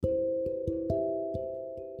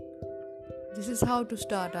This is how to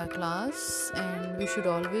start our class, and we should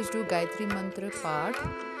always do Gayatri Mantra part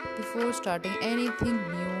before starting anything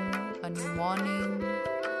new, a new morning.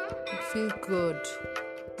 It feels good,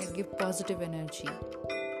 it gives positive energy.